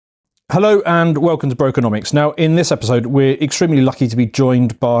Hello and welcome to Brokenomics. Now, in this episode, we're extremely lucky to be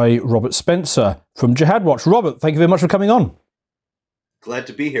joined by Robert Spencer from Jihad Watch. Robert, thank you very much for coming on. Glad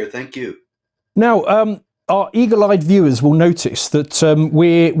to be here. Thank you. Now, our eagle-eyed viewers will notice that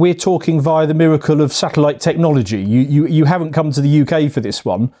we're talking via the miracle of satellite technology. You haven't come to the UK for this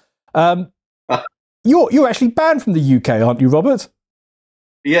one. You're actually banned from the UK, aren't you, Robert?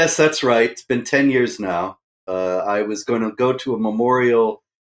 Yes, that's right. It's been 10 years now. I was going to go to a memorial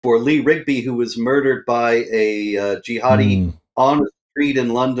for Lee Rigby, who was murdered by a jihadi on the street in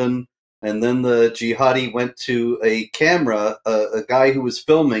London. And then the jihadi went to a camera, a guy who was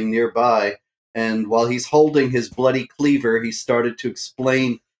filming nearby. And while he's holding his bloody cleaver, he started to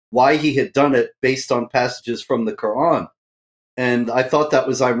explain why he had done it based on passages from the Quran. And I thought that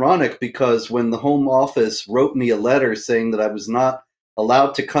was ironic because when the Home Office wrote me a letter saying that I was not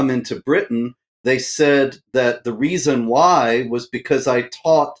allowed to come into Britain, they said that the reason why was because I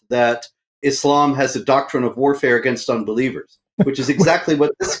taught that Islam has a doctrine of warfare against unbelievers, which is exactly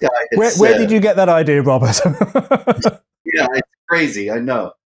what this guy had said. Where did you get that idea, Robert? Yeah, it's crazy, I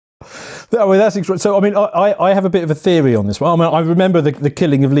know. Well, that's extraordinary. So, I mean, I have a bit of a theory on this one. I mean, I remember the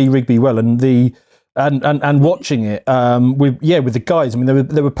killing of Lee Rigby well, and watching it with the guys. I mean,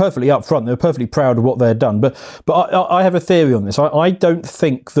 they were perfectly upfront. They were perfectly proud of what they had done. But I have a theory on this. I don't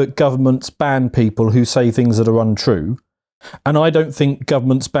think that governments ban people who say things that are untrue, and I don't think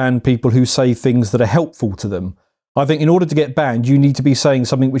governments ban people who say things that are helpful to them. I think in order to get banned, you need to be saying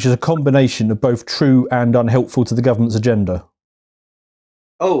something which is a combination of both true and unhelpful to the government's agenda.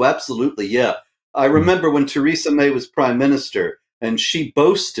 Oh, absolutely, yeah. I remember when Theresa May was Prime Minister, and she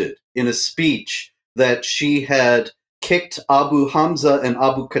boasted in a speech that she had kicked Abu Hamza and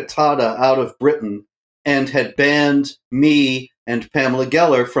Abu Qatada out of Britain and had banned me and Pamela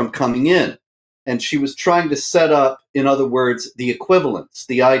Geller from coming in. And she was trying to set up, in other words, the equivalence,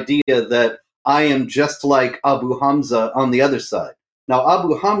 the idea that I am just like Abu Hamza on the other side. Now,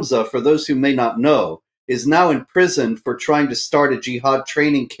 Abu Hamza, for those who may not know, is now in prison for trying to start a jihad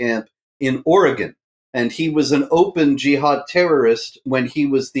training camp in Oregon. And he was an open jihad terrorist when he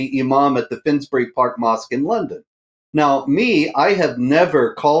was the imam at the Finsbury Park Mosque in London. Now, I have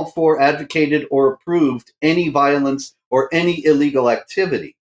never called for, advocated, or approved any violence or any illegal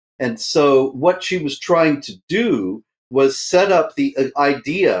activity. And so what she was trying to do was set up the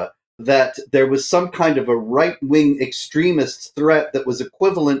idea that there was some kind of a right-wing extremist threat that was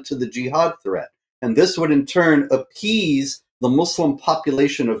equivalent to the jihad threat. And this would in turn appease the Muslim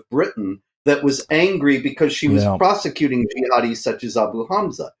population of Britain that was angry because she was prosecuting jihadis such as Abu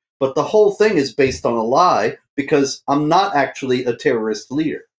Hamza. But the whole thing is based on a lie because I'm not actually a terrorist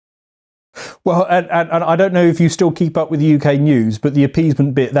leader. Well, and I don't know if you still keep up with the UK news, but the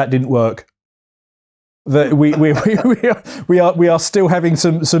appeasement bit, that didn't work. That we are still having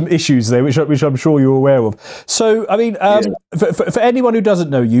some issues there, which I'm sure you're aware of. So, I mean, for anyone who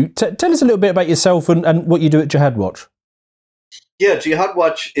doesn't know you, tell us a little bit about yourself and what you do at Jihad Watch. Yeah, Jihad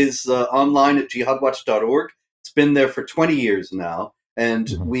Watch is online at jihadwatch.org. It's been there for 20 years now, and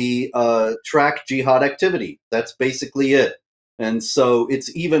we track jihad activity. That's basically it. And so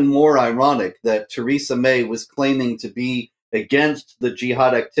it's even more ironic that Theresa May was claiming to be against the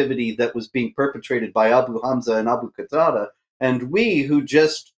jihad activity that was being perpetrated by Abu Hamza and Abu Qatada, and we, who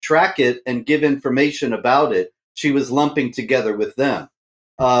just track it and give information about it, she was lumping together with them.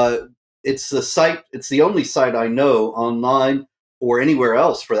 It's the only site I know online or anywhere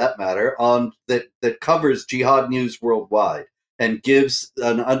else for that matter, that covers jihad news worldwide and gives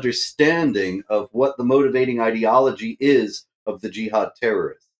an understanding of what the motivating ideology is of the jihad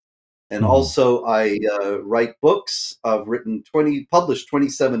terrorists. And also I write books. I've published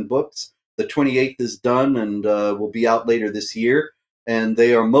 27 books. The 28th is done and will be out later this year. And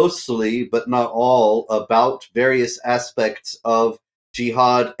they are mostly, but not all, about various aspects of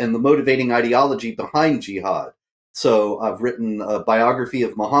jihad and the motivating ideology behind jihad. So I've written a biography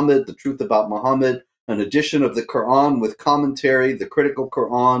of Muhammad, The Truth About Muhammad, an edition of the Quran with commentary, The Critical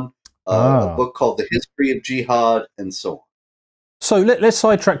Quran, a book called The History of Jihad, and so on. So let's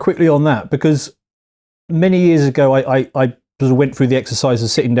sidetrack quickly on that, because many years ago I sort of went through the exercise of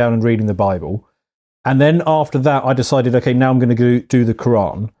sitting down and reading the Bible. And then after that, I decided, okay, now I'm going to do the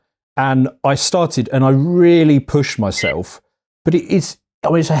Quran. And I started, and I really pushed myself. But it's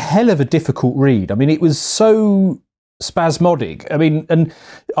a hell of a difficult read. I mean, it was so spasmodic. I mean, and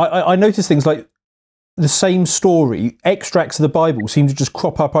I noticed things like the same story, extracts of the Bible seem to just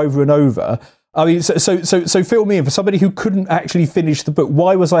crop up over and over. I mean, so fill me in. For somebody who couldn't actually finish the book,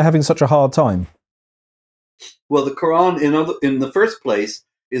 why was I having such a hard time? Well, the Quran, in the first place,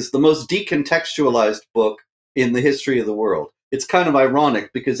 is the most decontextualized book in the history of the world. it's kind of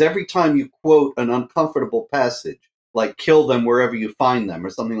ironic because every time you quote an uncomfortable passage, like kill them wherever you find them or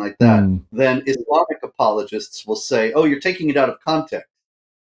something like that, then Islamic apologists will say, oh, you're taking it out of context.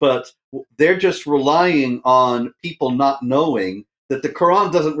 But they're just relying on people not knowing that the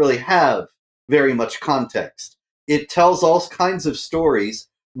Quran doesn't really have very much context. It tells all kinds of stories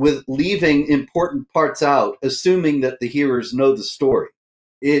with leaving important parts out, assuming that the hearers know the story.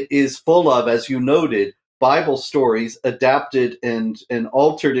 It is full of, as you noted, Bible stories adapted and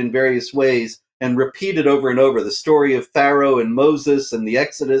altered in various ways and repeated over and over. The story of Pharaoh and Moses and the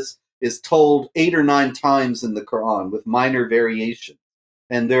Exodus is told 8 or 9 times in the Quran with minor variation.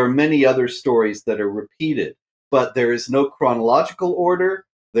 And there are many other stories that are repeated, but there is no chronological order.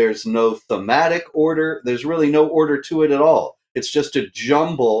 There's no thematic order. There's really no order to it at all. It's just a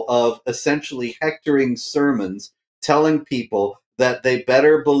jumble of essentially hectoring sermons telling people that they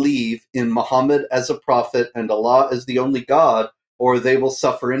better believe in Muhammad as a prophet and Allah as the only God, or they will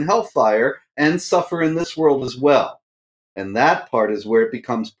suffer in hellfire and suffer in this world as well. And that part is where it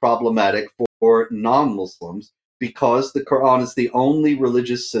becomes problematic for non-Muslims, because the Quran is the only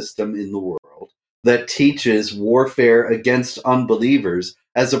religious system in the world that teaches warfare against unbelievers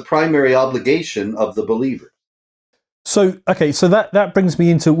as a primary obligation of the believer. So, okay, so that brings me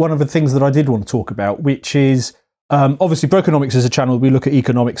into one of the things that I did want to talk about, which is obviously Brokenomics is a channel. We look at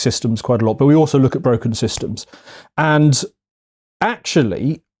economic systems quite a lot, but we also look at broken systems. And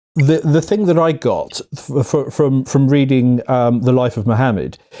actually, the thing that I got from reading The Life of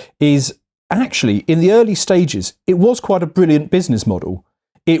Muhammad is actually in the early stages, it was quite a brilliant business model.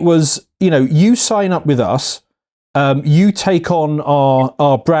 It was, you sign up with us, you take on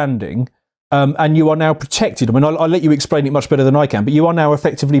our branding, and you are now protected. I mean, I'll let you explain it much better than I can, but you are now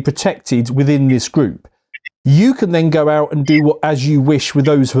effectively protected within this group. You can then go out and do as you wish with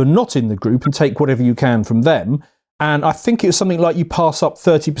those who are not in the group and take whatever you can from them. And I think it was something like you pass up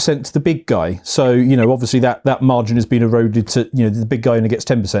 30% to the big guy. So, obviously that margin has been eroded to, the big guy only gets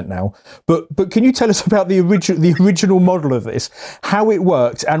 10% now. But can you tell us about the original model of this, how it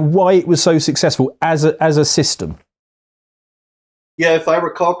worked and why it was so successful as a system? Yeah, if I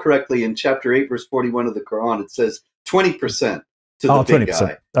recall correctly, in chapter 8, verse 41 of the Quran, it says 20% to the big 20%.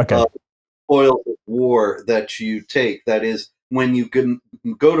 guy. Okay. Spoils of war that you take. That is, when you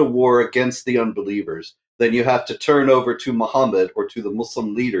go to war against the unbelievers, then you have to turn over to Muhammad or to the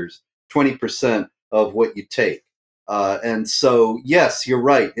Muslim leaders 20% of what you take. And so, yes, you're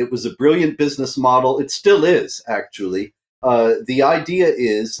right. It was a brilliant business model. It still is, actually. The idea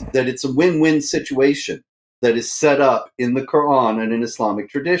is that it's a win-win situation that is set up in the Quran and in Islamic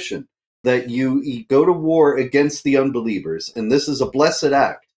tradition, that you go to war against the unbelievers, and this is a blessed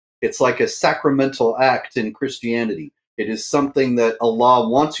act. It's like a sacramental act in Christianity. It is something that Allah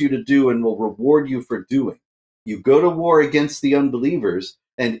wants you to do and will reward you for doing. You go to war against the unbelievers,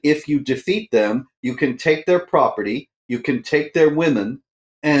 and if you defeat them, you can take their property, you can take their women,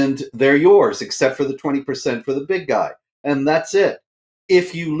 and they're yours, except for the 20% for the big guy. And that's it.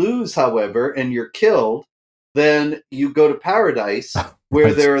 If you lose, however, and you're killed, then you go to paradise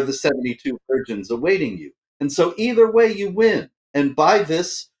where there are the 72 virgins awaiting you. And so either way you win. And by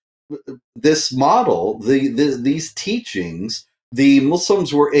this model, these teachings, the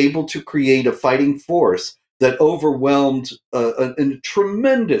Muslims were able to create a fighting force that overwhelmed a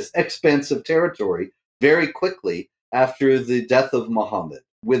tremendous expansive territory very quickly after the death of Muhammad.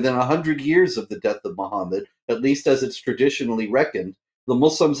 Within 100 years of the death of Muhammad, at least as it's traditionally reckoned, the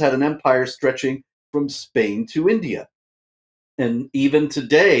Muslims had an empire stretching from Spain to India. And even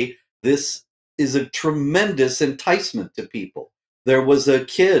today, this is a tremendous enticement to people. There was a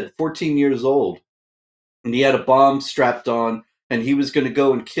kid, 14 years old, and he had a bomb strapped on, and he was going to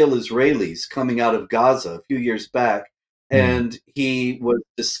go and kill Israelis coming out of Gaza a few years back. And he was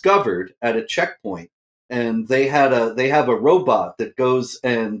discovered at a checkpoint, and they have a robot that goes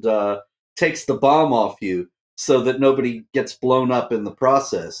and takes the bomb off you so that nobody gets blown up in the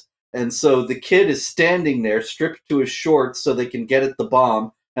process. And so the kid is standing there, stripped to his shorts so they can get at the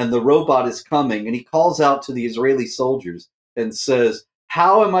bomb, and the robot is coming, and he calls out to the Israeli soldiers and says,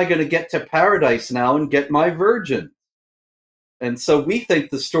 "How am I going to get to paradise now and get my virgin?" And so we think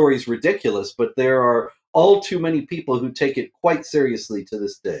the story's ridiculous, but there are all too many people who take it quite seriously to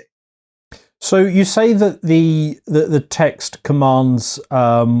this day. So you say that the text commands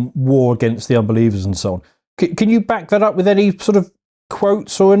war against the unbelievers and so on. Can you back that up with any sort of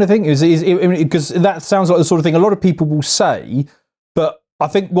quotes or anything? Because that sounds like the sort of thing a lot of people will say, but I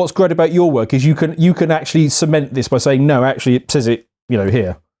think what's great about your work is you can actually cement this by saying, no, actually it says it,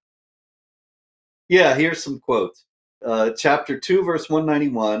 here. Yeah, here's some quotes. Chapter 2, verse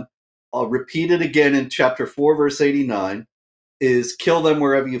 191. I'll repeat it again in chapter 4, verse 89. is kill them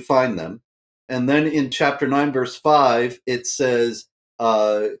wherever you find them. And then in chapter 9, verse 5, it says,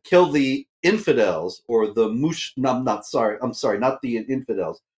 kill the infidels, or the not the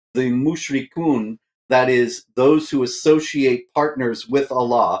infidels, the mushrikun, that is, those who associate partners with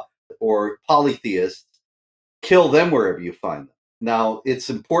Allah, or polytheists, kill them wherever you find them. Now, it's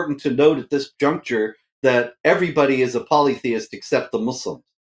important to note at this juncture that everybody is a polytheist except the Muslims.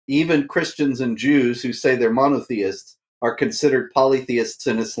 Even Christians and Jews who say they're monotheists are considered polytheists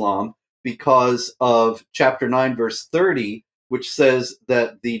in Islam because of chapter 9, verse 30, which says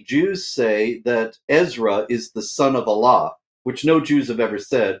that the Jews say that Ezra is the son of Allah, which no Jews have ever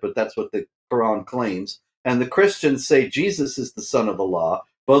said, but that's what the Quran claims. And the Christians say Jesus is the son of Allah.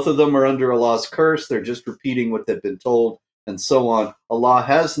 Both of them are under Allah's curse. They're just repeating what they've been told, and so on. Allah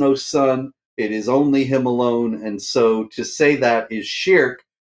has no son. It is only him alone. And so to say that is shirk,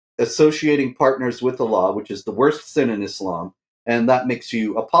 associating partners with Allah, which is the worst sin in Islam. And that makes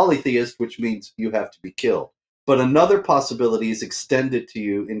you a polytheist, which means you have to be killed. But another possibility is extended to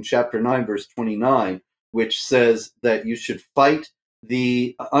you in chapter 9, verse 29, which says that you should fight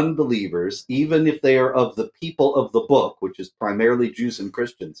the unbelievers, even if they are of the people of the book, which is primarily Jews and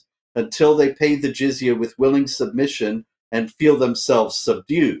Christians, until they pay the jizya with willing submission and feel themselves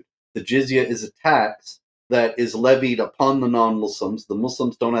subdued. The jizya is a tax that is levied upon the non-Muslims. The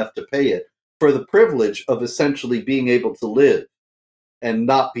Muslims don't have to pay it, for the privilege of essentially being able to live and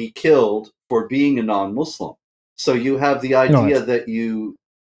not be killed for being a non-Muslim. So you have the idea that you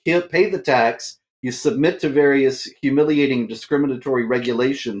pay the tax, you submit to various humiliating, discriminatory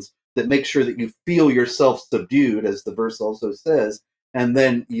regulations that make sure that you feel yourself subdued, as the verse also says, and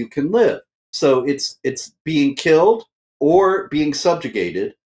then you can live. So it's being killed or being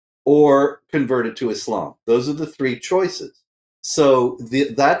subjugated or converted to Islam. Those are the three choices. So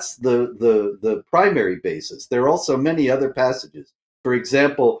that's the primary basis. There are also many other passages. For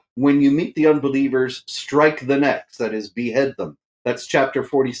example, when you meet the unbelievers, strike the necks, that is, behead them. That's chapter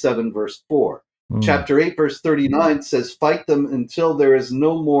 47, verse 4. Chapter 8, verse 39 says, fight them until there is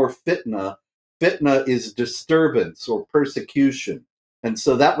no more fitna. Fitna is disturbance or persecution. And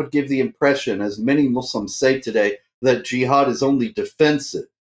so that would give the impression, as many Muslims say today, that jihad is only defensive,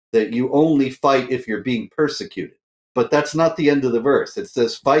 that you only fight if you're being persecuted. But that's not the end of the verse. It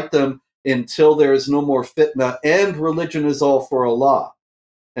says, fight them until there is no more fitna, and religion is all for Allah.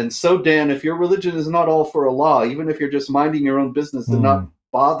 And so, Dan, if your religion is not all for Allah, even if you're just minding your own business and not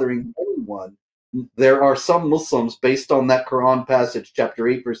bothering anyone, there are some Muslims, based on that Quran passage, chapter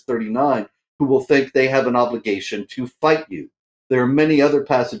 8, verse 39, who will think they have an obligation to fight you. There are many other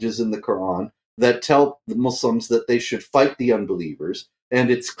passages in the Quran that tell the Muslims that they should fight the unbelievers. And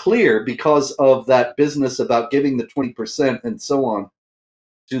it's clear, because of that business about giving the 20% and so on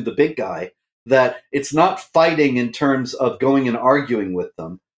to the big guy, that it's not fighting in terms of going and arguing with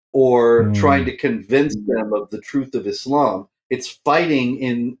them or trying to convince them of the truth of Islam. It's fighting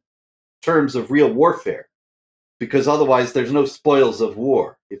in terms of real warfare, because otherwise there's no spoils of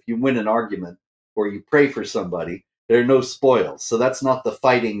war. If you win an argument or you pray for somebody, there are no spoils. So that's not the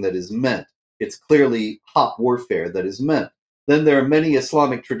fighting that is meant. It's clearly hot warfare that is meant. Then there are many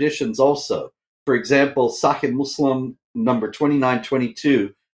Islamic traditions also. For example, Sahih Muslim number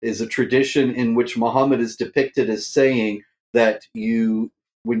 2922 is a tradition in which Muhammad is depicted as saying that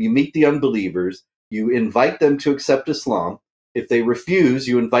when you meet the unbelievers, you invite them to accept Islam. If they refuse,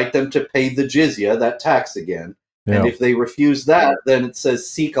 you invite them to pay the jizya, that tax again. Yeah. And if they refuse that, then it says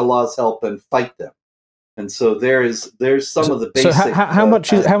seek Allah's help and fight them. And so there's some of the basic. So how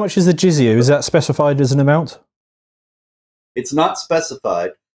much is the jizya? Is that specified as an amount? It's not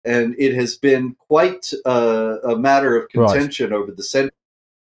specified, and it has been quite a matter of contention over the centuries,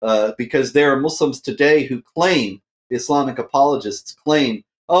 because there are Muslims today who claim, Islamic apologists claim,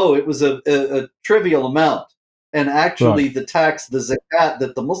 it was a trivial amount. And actually, the tax, the zakat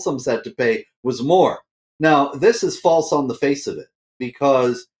that the Muslims had to pay was more. Now, this is false on the face of it,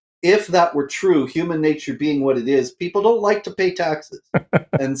 because if that were true, human nature being what it is, people don't like to pay taxes.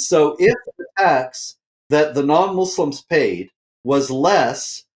 And so if the tax that the non-Muslims paid was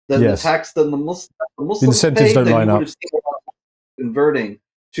less than the tax that the Muslims paid, then you would have seen a lot of converting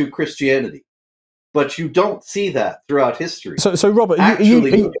to Christianity. But you don't see that throughout history. So Robert, are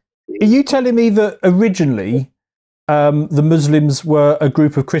you telling me that originally the Muslims were a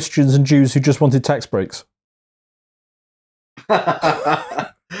group of Christians and Jews who just wanted tax breaks?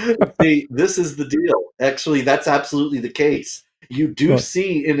 See, this is the deal. Actually, that's absolutely the case. You do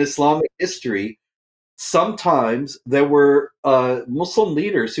see in Islamic history, sometimes there were Muslim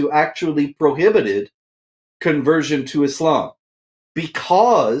leaders who actually prohibited conversion to Islam,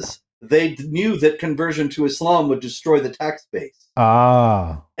 because they knew that conversion to Islam would destroy the tax base.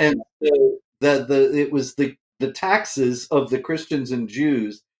 Ah. And so it was the taxes of the Christians and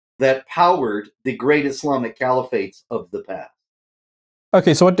Jews that powered the great Islamic caliphates of the past.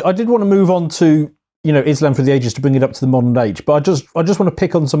 Okay, so I did want to move on to Islam for the ages to bring it up to the modern age, but I just want to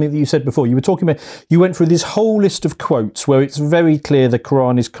pick on something that you said before. You were talking about, you went through this whole list of quotes where it's very clear the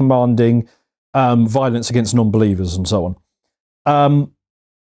Quran is commanding violence against non-believers and so on.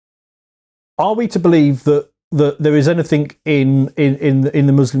 Are we to believe that there is anything in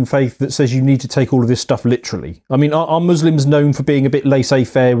the Muslim faith that says you need to take all of this stuff literally? I mean, are Muslims known for being a bit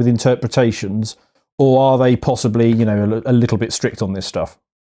laissez-faire with interpretations, or are they possibly, a little bit strict on this stuff?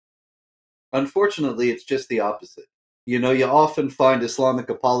 Unfortunately, it's just the opposite. You often find Islamic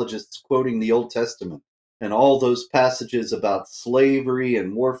apologists quoting the Old Testament and all those passages about slavery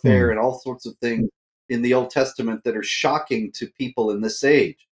and warfare and all sorts of things in the Old Testament that are shocking to people in this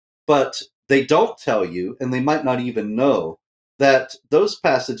age. But they don't tell you, and they might not even know, that those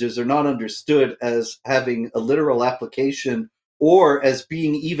passages are not understood as having a literal application or as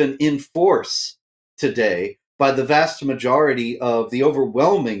being even in force today by the vast majority of the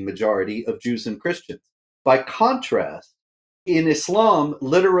overwhelming majority of Jews and Christians. By contrast, in Islam,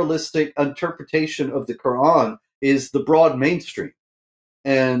 literalistic interpretation of the Quran is the broad mainstream.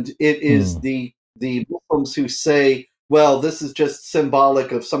 And it is the Muslims who say, well, this is just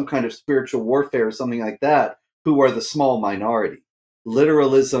symbolic of some kind of spiritual warfare or something like that, who are the small minority.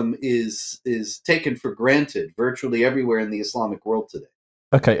 Literalism is taken for granted virtually everywhere in the Islamic world today.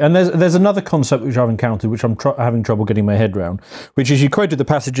 Okay, and there's another concept which I've encountered, which I'm having trouble getting my head around, which is you quoted the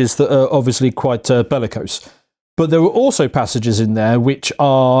passages that are obviously quite bellicose, but there were also passages in there which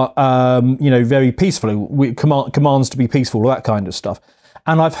are, very peaceful, commands to be peaceful, all that kind of stuff.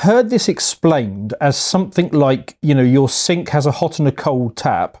 And I've heard this explained as something like, your sink has a hot and a cold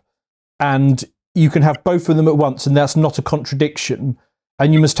tap, and you can have both of them at once, and that's not a contradiction,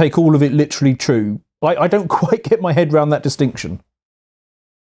 and you must take all of it literally true. I don't quite get my head around that distinction.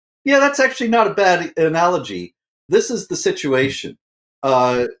 Yeah, that's actually not a bad analogy. This is the situation.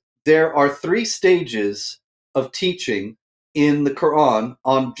 There are 3 stages of teaching in the Quran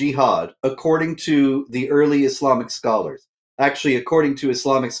on jihad, according to the early Islamic scholars. Actually, according to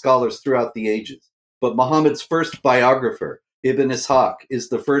Islamic scholars throughout the ages. But Muhammad's first biographer, Ibn Ishaq, is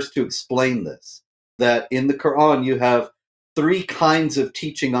the first to explain this. That in the Quran you have 3 kinds of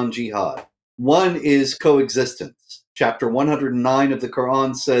teaching on jihad. One is coexistence. Chapter 109 of the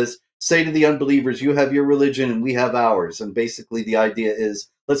Quran says, say to the unbelievers, you have your religion and we have ours. And basically the idea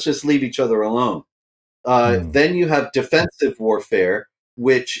is, let's just leave each other alone. Then you have defensive warfare,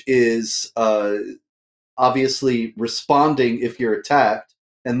 which is obviously responding if you're attacked.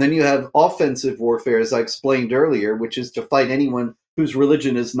 And then you have offensive warfare, as I explained earlier, which is to fight anyone whose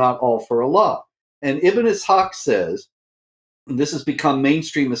religion is not all for Allah. And Ibn Ishaq says, and this has become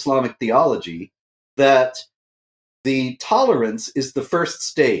mainstream Islamic theology, that the tolerance is the first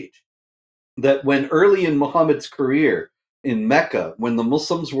stage. That when early in Muhammad's career in Mecca, when the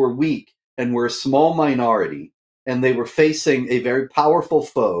Muslims were weak and were a small minority, and they were facing a very powerful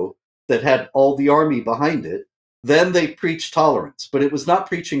foe that had all the army behind it, then they preached tolerance. But it was not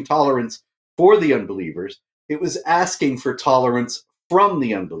preaching tolerance for the unbelievers. It was asking for tolerance from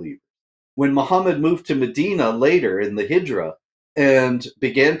the unbelievers. When Muhammad moved to Medina later in the Hijrah and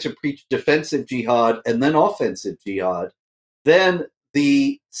began to preach defensive jihad and then offensive jihad, then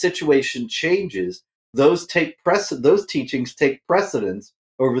the situation changes. Those teachings take precedence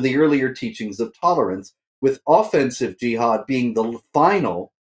over the earlier teachings of tolerance, with offensive jihad being the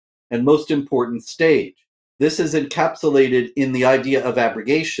final and most important stage. This is encapsulated in the idea of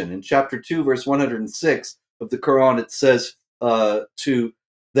abrogation. In chapter 2, verse 106 of the Quran, it says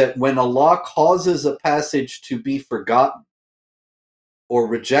that when Allah causes a passage to be forgotten or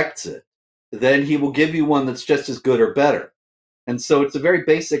rejects it, then he will give you one that's just as good or better. And so it's a very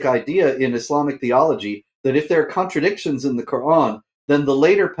basic idea in Islamic theology that if there are contradictions in the Quran, then the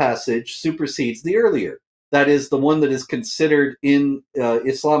later passage supersedes the earlier. That is the one that is considered in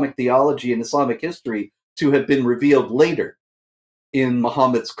Islamic theology and Islamic history to have been revealed later in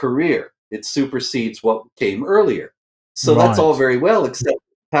Muhammad's career. It supersedes what came earlier. So That's all very well, except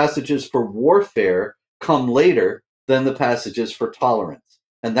passages for warfare come later than the passages for tolerance.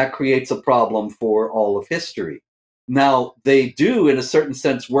 And that creates a problem for all of history. Now, they do, in a certain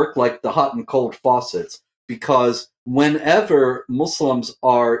sense, work like the hot and cold faucets, because whenever Muslims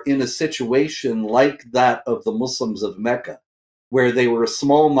are in a situation like that of the Muslims of Mecca, where they were a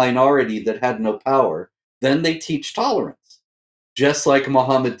small minority that had no power, then they teach tolerance, just like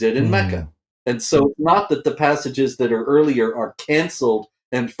Muhammad did in Mecca. And so it's not that the passages that are earlier are canceled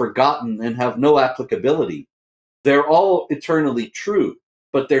and forgotten and have no applicability. They're all eternally true,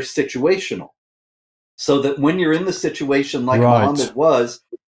 but they're situational. So that when you're in the situation like Right. Muhammad was,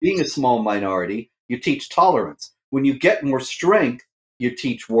 being a small minority, you teach tolerance. When you get more strength, you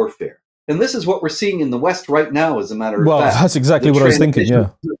teach warfare. And this is what we're seeing in the West right now, as a matter of Well, fact. that's exactly what I was thinking, yeah.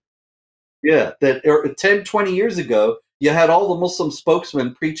 Yeah, that 10, 20 years ago, you had all the Muslim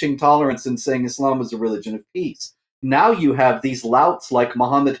spokesmen preaching tolerance and saying Islam was a religion of peace. Now you have these louts like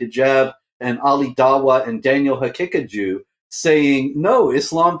Muhammad Hijab and Ali Dawa and Daniel Hakikaju saying, no,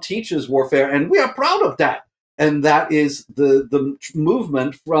 Islam teaches warfare, and we are proud of that. And that is the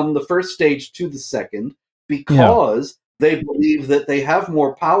movement from the first stage to the second, because they believe that they have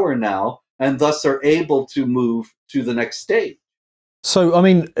more power now and thus are able to move to the next stage. So, I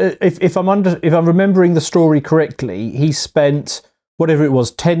mean, if I'm remembering the story correctly, he spent whatever it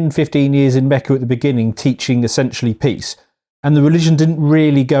was, 10, 15 years in Mecca at the beginning, teaching essentially peace. And the religion didn't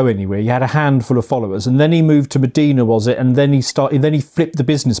really go anywhere. He had a handful of followers, and then he moved to Medina, was it? And then he flipped the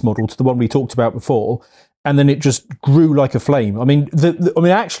business model to the one we talked about before, and then it just grew like a flame. I mean,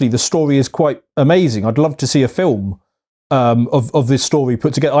 actually, the story is quite amazing. I'd love to see a film of this story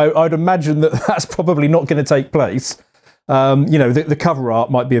put together. I'd imagine that that's probably not going to take place. The cover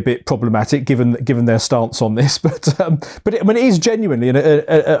art might be a bit problematic given their stance on this, but I mean, it is genuinely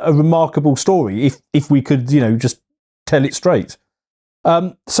a remarkable story if we could, just tell it straight.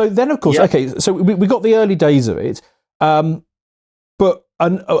 So then, of course, okay, so we got the early days of it, but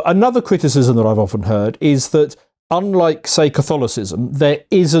another criticism that I've often heard is that, unlike, say, Catholicism, there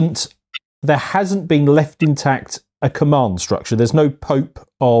hasn't been left intact a command structure. There's no Pope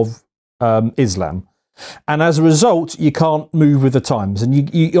of Islam. And as a result, you can't move with the times.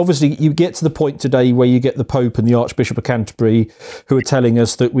 And you obviously, you get to the point today where you get the Pope and the Archbishop of Canterbury who are telling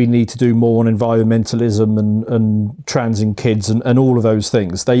us that we need to do more on environmentalism and transing kids and all of those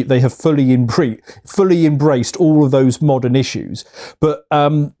things. They have fully embraced all of those modern issues. But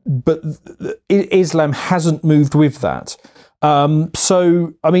Islam hasn't moved with that.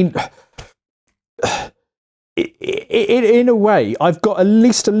 So, I mean, in a way, I've got at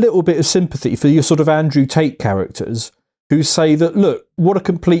least a little bit of sympathy for your sort of Andrew Tate characters who say that, look, what a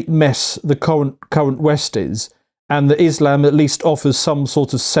complete mess the current West is, and that Islam at least offers some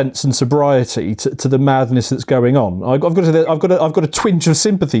sort of sense and sobriety to the madness that's going on. I've got a twinge of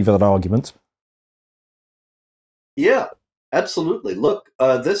sympathy for that argument. Yeah, absolutely. Look,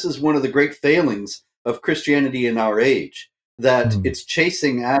 this is one of the great failings of Christianity in our age, that it's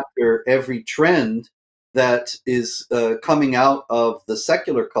chasing after every trend that is coming out of the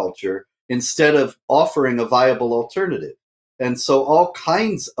secular culture instead of offering a viable alternative. And so all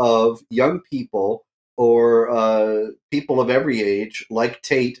kinds of young people or people of every age, like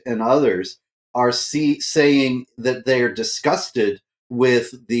Tate and others, are saying that they are disgusted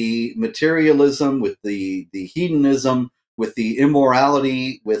with the materialism, with the hedonism, with the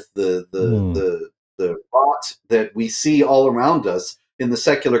immorality, with the rot that we see all around us in the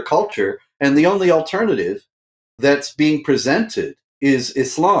secular culture. And the only alternative that's being presented is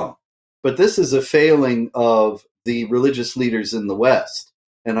Islam. But this is a failing of the religious leaders in the West.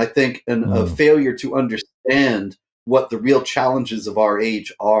 And I think a failure to understand what the real challenges of our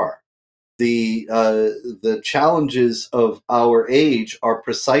age are. The challenges of our age are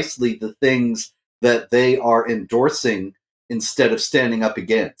precisely the things that they are endorsing instead of standing up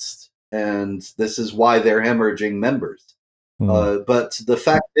against. And this is why they're hemorrhaging members. But the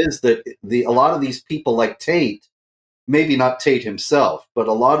fact is that a lot of these people like Tate, maybe not Tate himself, but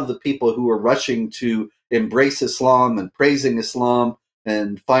a lot of the people who are rushing to embrace Islam and praising Islam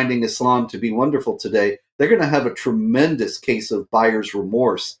and finding Islam to be wonderful today, they're going to have a tremendous case of buyer's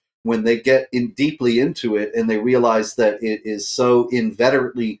remorse when they get deeply into it and they realize that it is so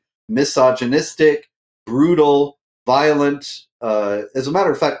inveterately misogynistic, brutal, violent. As a matter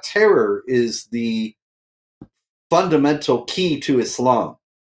of fact, terror is the fundamental key to Islam.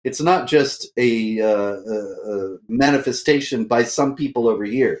 It's not just a manifestation by some people over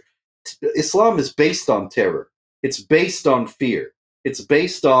here. Islam is based on terror. It's based on fear. It's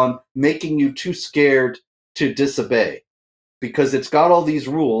based on making you too scared to disobey, because it's got all these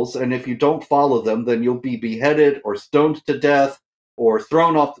rules, and if you don't follow them, then you'll be beheaded or stoned to death or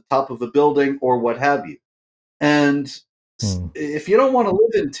thrown off the top of a building or what have you. And if you don't want to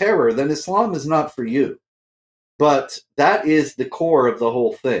live in terror, then Islam is not for you. But that is the core of the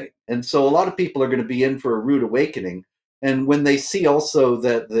whole thing. And so a lot of people are going to be in for a rude awakening. And when they see also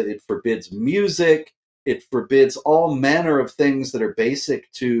that it forbids music, it forbids all manner of things that are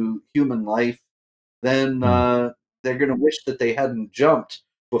basic to human life, then they're going to wish that they hadn't jumped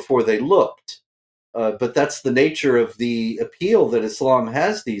before they looked. But that's the nature of the appeal that Islam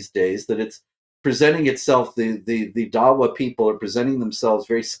has these days, that it's presenting itself, the Dawa people are presenting themselves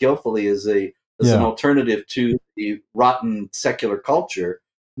very skillfully as an alternative to the rotten secular culture,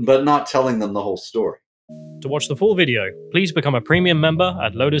 but not telling them the whole story. To watch the full video, please become a premium member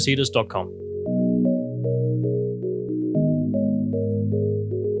at lotuseaters.com.